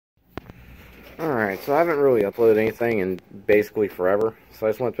Alright, so I haven't really uploaded anything in basically forever, so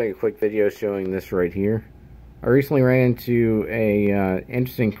I just want to make a quick video showing this right here. I recently ran into a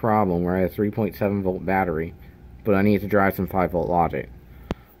interesting problem where I had a 3.7 volt battery, but I needed to drive some 5 volt logic.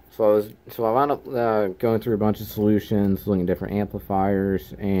 So I wound up going through a bunch of solutions, looking at different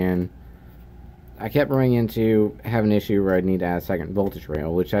amplifiers, and I kept running into having an issue where I'd need to add a second voltage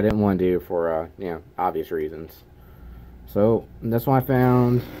rail, which I didn't want to do for obvious reasons. So that's why I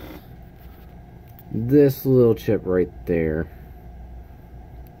found this little chip right there.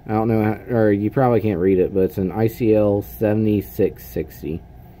 I don't know how, or you probably can't read it, but it's an ICL7660.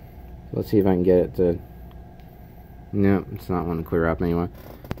 Let's see if I can get it to... No, it's not wanting to clear up anyway.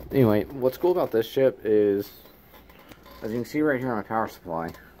 Anyway, what's cool about this chip is, as you can see right here on my power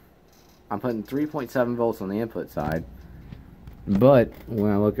supply, I'm putting 3.7 volts on the input side, but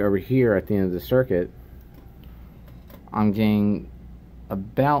when I look over here at the end of the circuit, I'm getting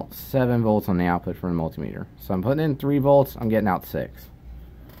about 7 volts on the output from the multimeter. So I'm putting in 3 volts, I'm getting out 6.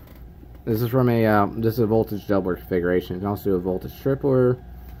 This is from a this is a voltage doubler configuration. You can also do a voltage tripler,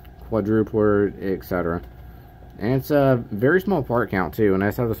 quadrupler, etc. And it's a very small part count too, and I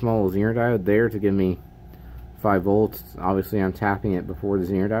just have a small Zener diode there to give me 5 volts. Obviously I'm tapping it before the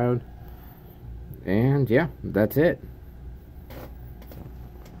Zener diode. And yeah, that's it.